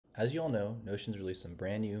As you all know, Notion's released some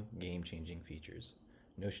brand new game-changing features.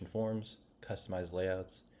 Notion forms, customized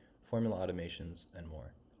layouts, formula automations, and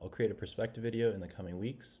more. I'll create a perspective video in the coming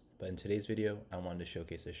weeks, but in today's video, I wanted to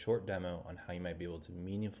showcase a short demo on how you might be able to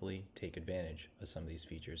meaningfully take advantage of some of these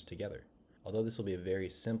features together. Although this will be a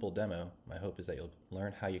very simple demo, my hope is that you'll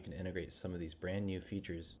learn how you can integrate some of these brand new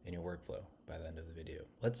features in your workflow by the end of the video.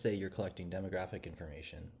 Let's say you're collecting demographic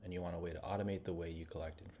information and you want a way to automate the way you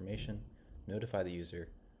collect information, notify the user,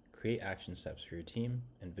 create action steps for your team,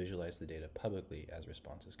 and visualize the data publicly as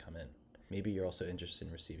responses come in. Maybe you're also interested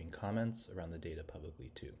in receiving comments around the data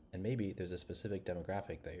publicly too. And maybe there's a specific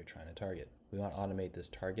demographic that you're trying to target. We want to automate this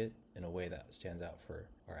target in a way that stands out for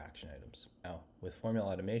our action items. Now, with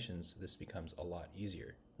formula automations, this becomes a lot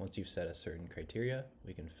easier. Once you've set a certain criteria,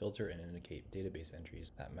 we can filter and indicate database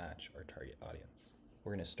entries that match our target audience.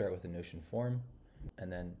 We're going to start with a Notion form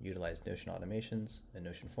and then utilize Notion automations and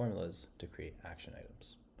Notion formulas to create action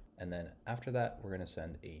items. And then after that, we're going to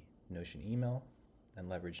send a Notion email and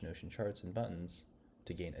leverage Notion charts and buttons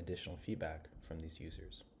to gain additional feedback from these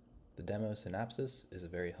users. The demo synopsis is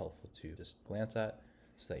very helpful to just glance at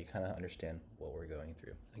so that you kind of understand what we're going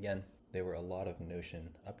through. Again, there were a lot of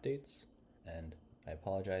Notion updates, and I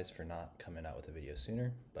apologize for not coming out with a video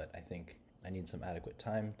sooner, but I think I need some adequate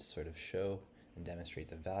time to sort of show and demonstrate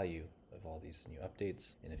the value of all these new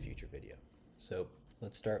updates in a future video. So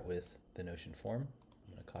let's start with the Notion form.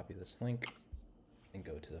 I'm going to copy this link and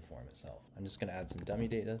go to the form itself. I'm just going to add some dummy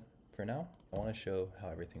data for now. I want to show how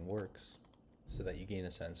everything works so that you gain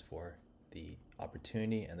a sense for the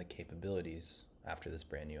opportunity and the capabilities after this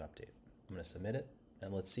brand new update. I'm going to submit it,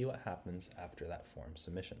 and let's see what happens after that form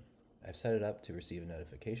submission. I've set it up to receive a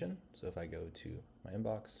notification, so if I go to my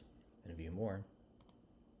inbox and view more,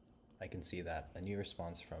 I can see that a new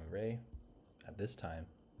response from Ray. At this time,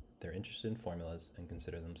 they're interested in formulas and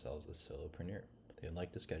consider themselves a solopreneur. They would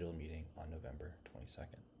like to schedule a meeting on November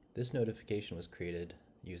 22nd. This notification was created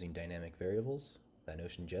using dynamic variables that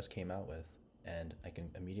Notion just came out with, and I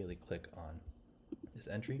can immediately click on this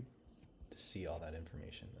entry to see all that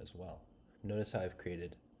information as well. Notice how I've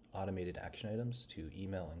created automated action items to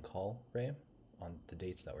email and call Ray on the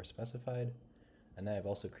dates that were specified, and then I've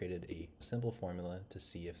also created a simple formula to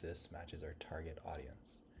see if this matches our target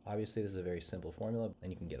audience. Obviously, this is a very simple formula,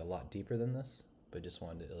 and you can get a lot deeper than this, but just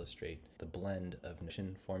wanted to illustrate the blend of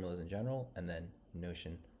Notion formulas in general and then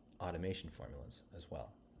Notion automation formulas as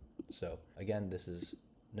well. So again, this is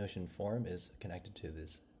Notion form is connected to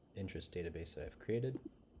this interest database that I've created,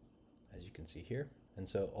 as you can see here. And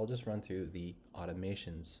so I'll just run through the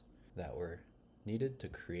automations that were needed to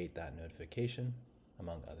create that notification,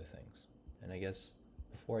 among other things. And I guess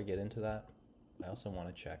before I get into that, I also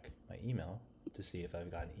want to check my email to see if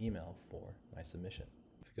I've got an email for my submission.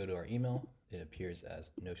 If we go to our email, it appears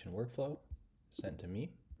as Notion workflow, sent to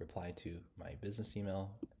me, reply to my business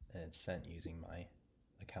email, and it's sent using my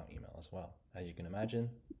account email as well. As you can imagine,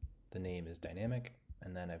 the name is dynamic,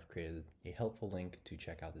 and then I've created a helpful link to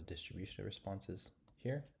check out the distribution of responses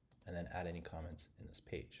here, and then add any comments in this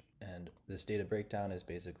page. And this data breakdown is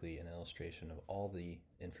basically an illustration of all the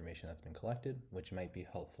information that's been collected, which might be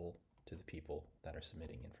helpful to the people that are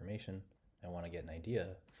submitting information and want to get an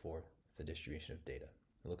idea for the distribution of data.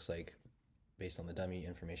 It looks like, based on the dummy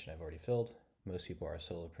information I've already filled, most people are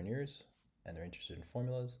solopreneurs and they're interested in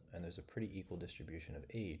formulas, and there's a pretty equal distribution of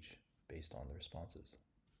age based on the responses.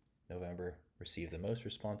 November received the most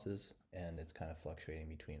responses, and it's kind of fluctuating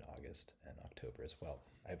between August and October as well.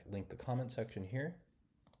 I've linked the comment section here,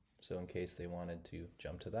 so in case they wanted to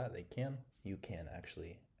jump to that, they can. You can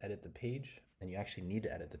actually edit the page, and you actually need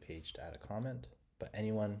to edit the page to add a comment, but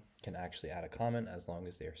anyone can actually add a comment as long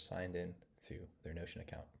as they are signed in through their Notion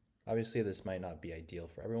account. Obviously, this might not be ideal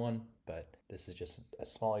for everyone, but this is just a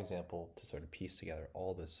small example to sort of piece together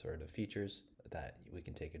all the sort of features that we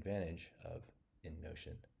can take advantage of in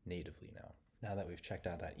Notion natively now. Now that we've checked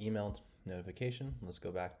out that emailed notification, let's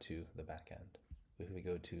go back to the back end. If we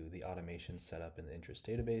go to the automation set up in the interest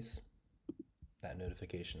database, that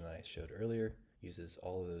notification that I showed earlier uses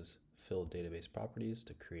all of those filled database properties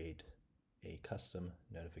to create a custom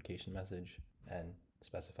notification message and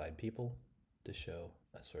specified people to show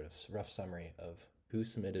a sort of rough summary of who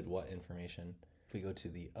submitted what information. If we go to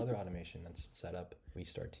the other automation that's set up, we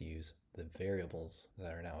start to use the variables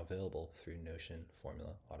that are now available through Notion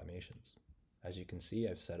formula automations. As you can see,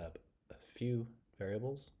 I've set up a few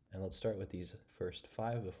variables, and let's start with these first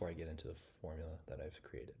 5 before I get into the formula that I've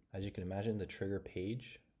created. As you can imagine, the trigger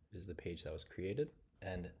page is the page that was created,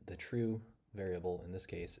 and the true variable in this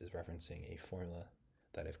case is referencing a formula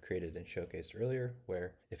that I've created and showcased earlier,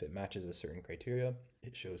 where if it matches a certain criteria,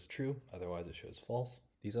 it shows true, otherwise it shows false.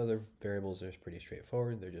 These other variables are pretty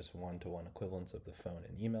straightforward. They're just one-to-one equivalents of the phone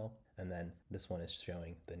and email. And then this one is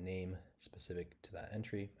showing the name specific to that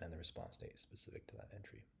entry and the response date specific to that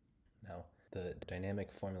entry. Now, the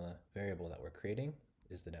dynamic formula variable that we're creating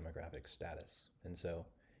is the demographic status. And so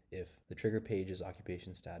if the trigger page's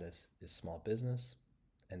occupation status is small business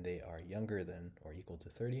and they are younger than or equal to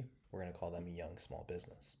 30, we're going to call them young small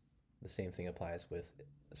business. The same thing applies with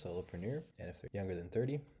a solopreneur. And if they're younger than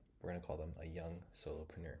 30, we're going to call them a young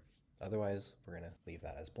solopreneur. Otherwise, we're going to leave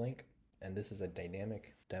that as blank. And this is a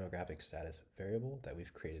dynamic demographic status variable that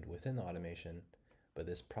we've created within the automation, but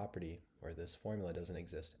this property or this formula doesn't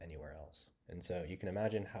exist anywhere else. And so you can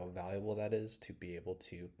imagine how valuable that is to be able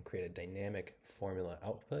to create a dynamic formula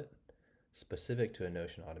output specific to a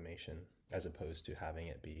Notion automation, as opposed to having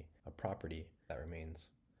it be a property that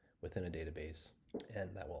remains within a database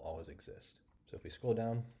and that will always exist. So if we scroll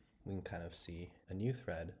down, we can kind of see a new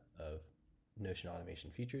thread of Notion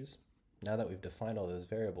automation features. Now that we've defined all those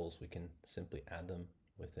variables, we can simply add them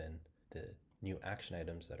within the new action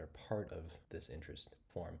items that are part of this interest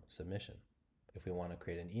form submission. If we want to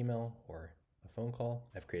create an email or a phone call,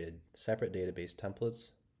 I've created separate database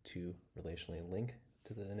templates to relationally link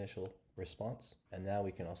to the initial response. And now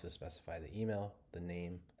we can also specify the email, the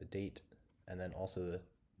name, the date, and then also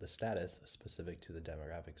the status specific to the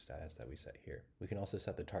demographic status that we set here. We can also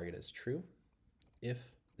set the target as true if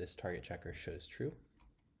this target checker shows true.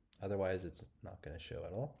 Otherwise, it's not going to show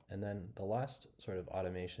at all. And then the last sort of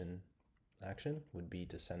automation action would be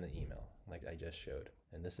to send the email like I just showed.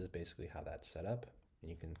 And this is basically how that's set up. And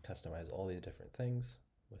you can customize all these different things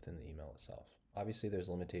within the email itself. Obviously, there's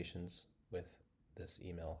limitations with this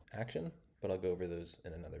email action, but I'll go over those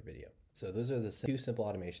in another video. So those are the two simple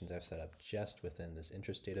automations I've set up just within this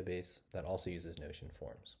interest database that also uses Notion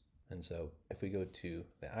forms. And so if we go to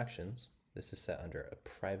the actions, this is set under a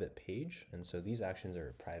private page. And so these actions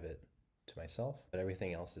are private to myself, but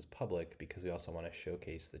everything else is public because we also want to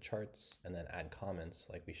showcase the charts and then add comments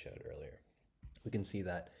like we showed earlier. We can see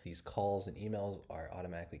that these calls and emails are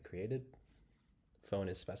automatically created. Phone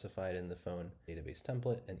is specified in the phone database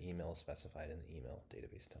template and email is specified in the email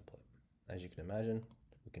database template. As you can imagine,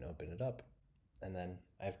 we can open it up, and then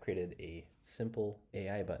I've created a simple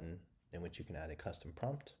AI button in which you can add a custom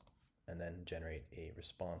prompt and then generate a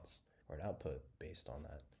response or an output based on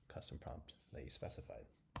that custom prompt that you specified.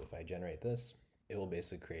 So if I generate this, it will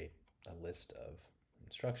basically create a list of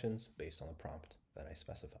instructions based on the prompt that I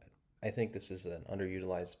specified. I think this is an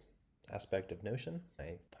underutilized aspect of Notion.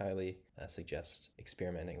 I highly suggest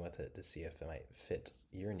experimenting with it to see if it might fit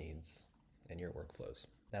your needs and your workflows.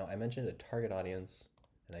 Now, I mentioned a target audience,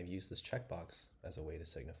 and I've used this checkbox as a way to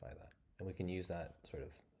signify that. And we can use that sort of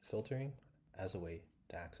filtering as a way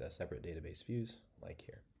to access separate database views like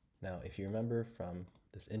here. Now, if you remember from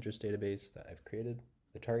this interest database that I've created,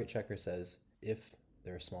 the target checker says if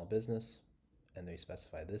they're a small business and they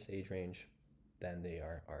specify this age range, then they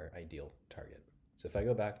are our ideal target. So if I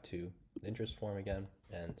go back to the interest form again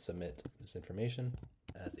and submit this information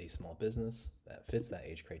as a small business that fits that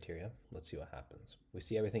age criteria, let's see what happens. We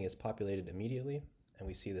see everything is populated immediately, and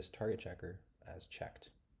we see this target checker as checked.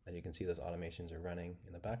 And you can see those automations are running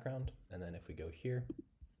in the background. And then if we go here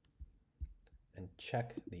and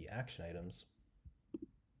check the action items,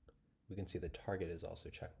 we can see the target is also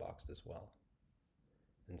checkboxed as well.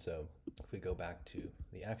 And so if we go back to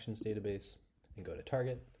the actions database and go to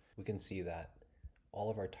target, we can see that all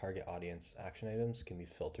of our target audience action items can be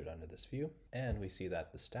filtered under this view. And we see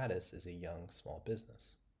that the status is a young small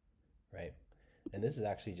business, right? And this is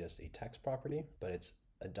actually just a text property, but it's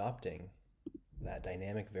adopting that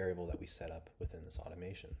dynamic variable that we set up within this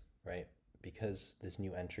automation, right? Because this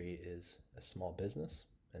new entry is a small business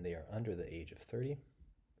and they are under the age of 30,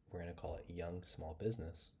 we're going to call it young small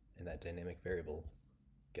business, and that dynamic variable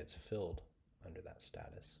gets filled under that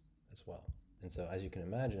status as well. And so as you can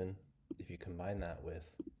imagine, if you combine that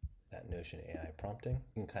with that Notion AI prompting,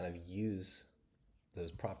 you can kind of use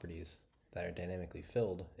those properties that are dynamically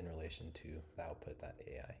filled in relation to the output that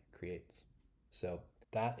AI creates. So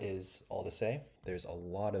that is all to say. There's a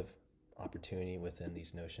lot of opportunity within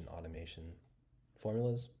these Notion automation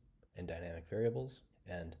formulas and dynamic variables,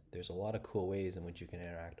 and there's a lot of cool ways in which you can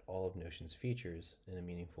interact all of Notion's features in a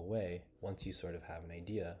meaningful way once you sort of have an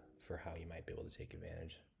idea for how you might be able to take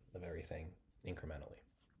advantage of everything incrementally.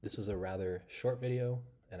 This was a rather short video,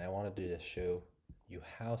 and I wanted to just show you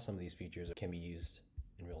how some of these features can be used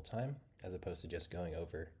in real time, as opposed to just going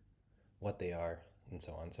over what they are and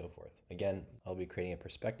so on and so forth. Again, I'll be creating a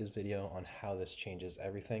perspectives video on how this changes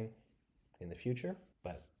everything in the future,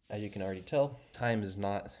 but as you can already tell, time is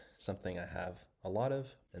not something I have a lot of,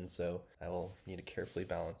 and so I will need to carefully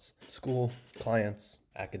balance school, clients,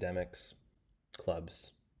 academics,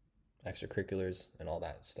 clubs, extracurriculars, and all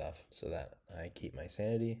that stuff so that I keep my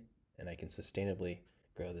sanity and I can sustainably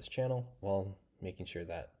grow this channel while making sure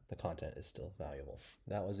that the content is still valuable.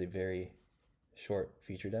 That was a very short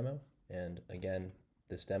feature demo, and again,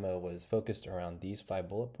 this demo was focused around these 5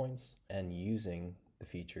 bullet points and using the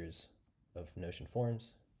features of Notion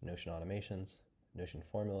Forms, Notion Automations, Notion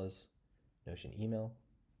Formulas, Notion Email,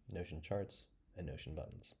 Notion Charts, and Notion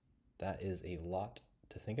Buttons. That is a lot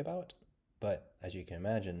to think about, but as you can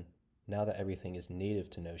imagine, now that everything is native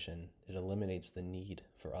to Notion, it eliminates the need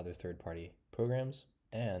for other third-party programs,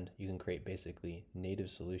 and you can create basically native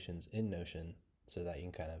solutions in Notion so that you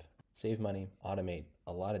can kind of save money, automate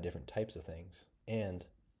a lot of different types of things, and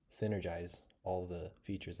synergize all the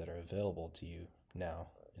features that are available to you now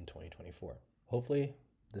in 2024. Hopefully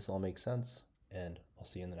this all makes sense, and I'll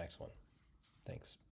see you in the next one. Thanks.